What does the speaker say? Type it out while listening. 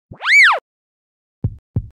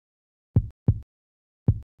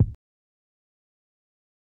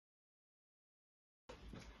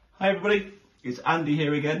Hi everybody, it's Andy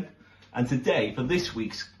here again, and today for this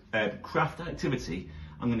week's craft activity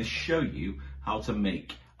I'm going to show you how to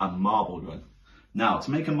make a marble run. Now,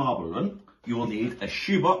 to make a marble run you will need a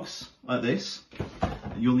shoebox like this.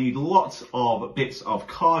 You'll need lots of bits of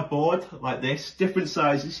cardboard like this, different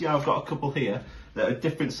sizes. Yeah, I've got a couple here that are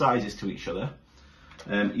different sizes to each other.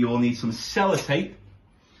 You will need some sellotape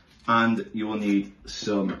and you will need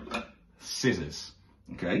some scissors.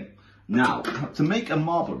 Okay. Now, to make a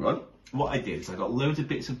marble run, what I did is I got loads of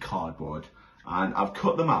bits of cardboard and I've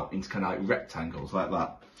cut them out into kind of like rectangles like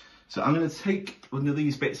that. So I'm going to take one of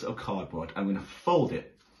these bits of cardboard, I'm going to fold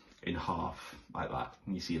it in half like that.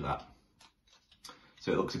 Can you see that?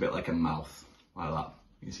 So it looks a bit like a mouth like that.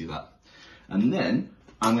 You can see that. And then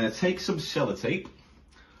I'm going to take some sellotape,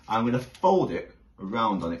 I'm going to fold it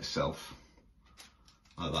around on itself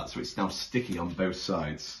like that, so it's now sticky on both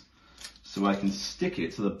sides. So I can stick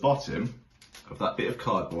it to the bottom of that bit of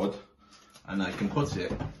cardboard and I can put it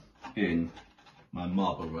in my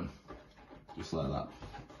marble run, just like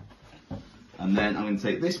that. And then I'm going to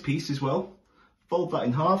take this piece as well, fold that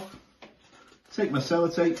in half, take my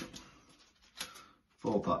sellotape,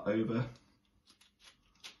 fold that over,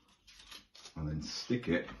 and then stick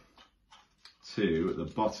it to the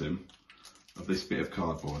bottom of this bit of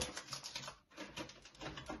cardboard.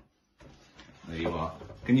 There you are.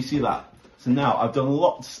 Can you see that? So now I've done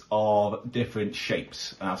lots of different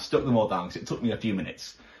shapes and I've stuck them all down because it took me a few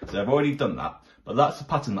minutes. So I've already done that, but that's the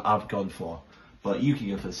pattern that I've gone for. But you can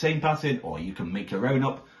go for the same pattern or you can make your own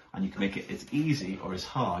up and you can make it as easy or as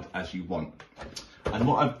hard as you want. And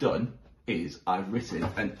what I've done is I've written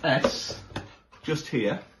an S just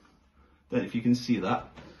here, then if you can see that,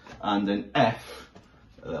 and an F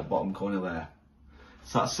at the bottom corner there.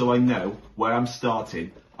 So that's so I know where I'm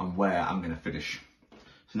starting and where I'm going to finish.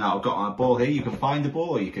 So now I've got my ball here, you can find the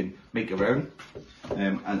ball or you can make your own.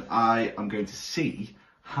 And I am going to see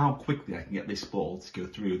how quickly I can get this ball to go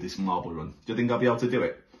through this marble run. Do you think I'll be able to do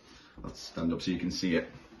it? Let's stand up so you can see it.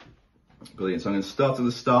 Brilliant, so I'm going to start at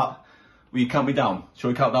the start. Will you count me down?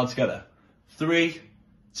 Shall we count down together? 3,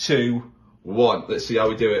 2, 1. Let's see how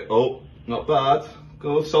we do it. Oh, not bad.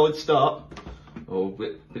 Go, solid start. Oh,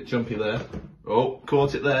 bit jumpy there. Oh,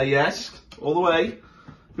 caught it there, yes. All the way.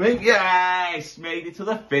 Yes, made it to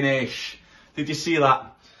the finish. Did you see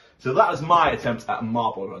that? So that was my attempt at a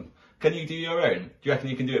marble run. Can you do your own? Do you reckon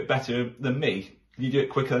you can do it better than me? Can you do it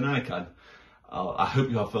quicker than I can? I hope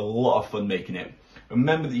you have a lot of fun making it.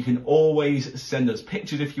 Remember that you can always send us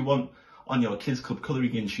pictures if you want. On your Kids Club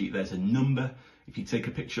colouring in sheet there's a number. If you take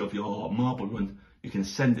a picture of your marble run, you can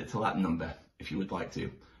send it to that number if you would like to.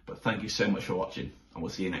 But thank you so much for watching and we'll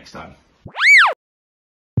see you next time.